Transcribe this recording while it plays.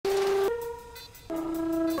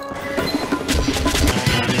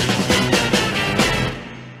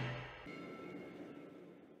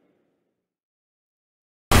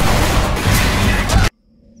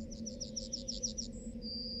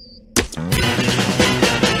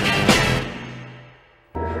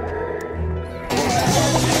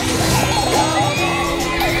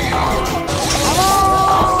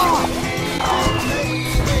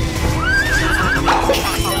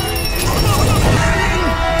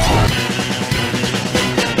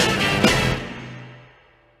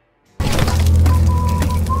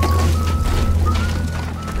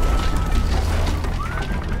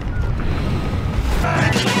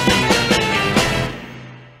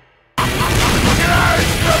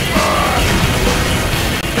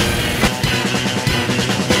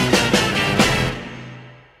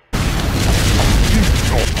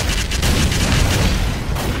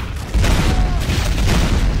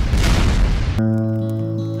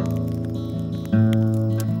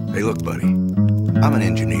Look, buddy, I'm an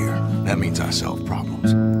engineer. That means I solve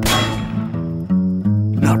problems.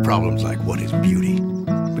 Not problems like what is beauty,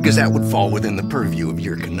 because that would fall within the purview of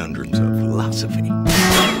your conundrums of philosophy.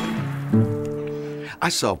 I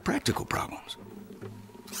solve practical problems.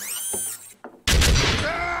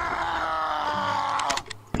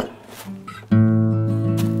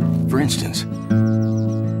 For instance,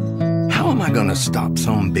 how am I gonna stop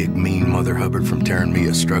some big mean Mother Hubbard from tearing me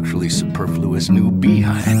a structurally superfluous new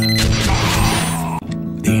behind?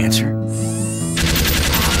 The answer?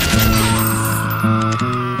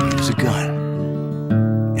 Use a gun.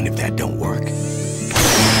 And if that don't work,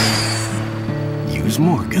 use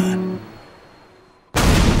more gun.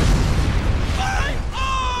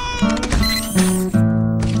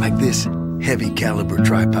 Like this heavy caliber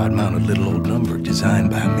tripod mounted little old number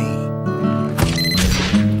designed by me.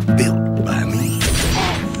 Built by me.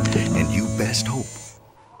 And you best hope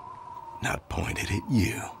not pointed at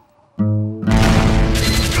you.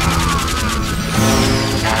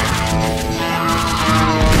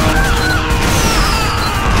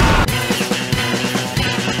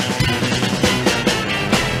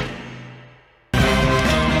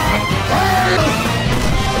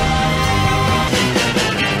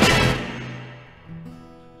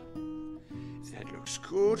 That looks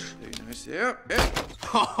good. Very nice there. Yeah.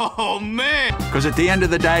 Oh, man! Because at the end of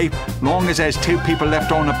the day, long as there's two people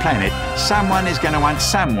left on the planet, someone is going to want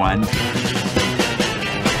someone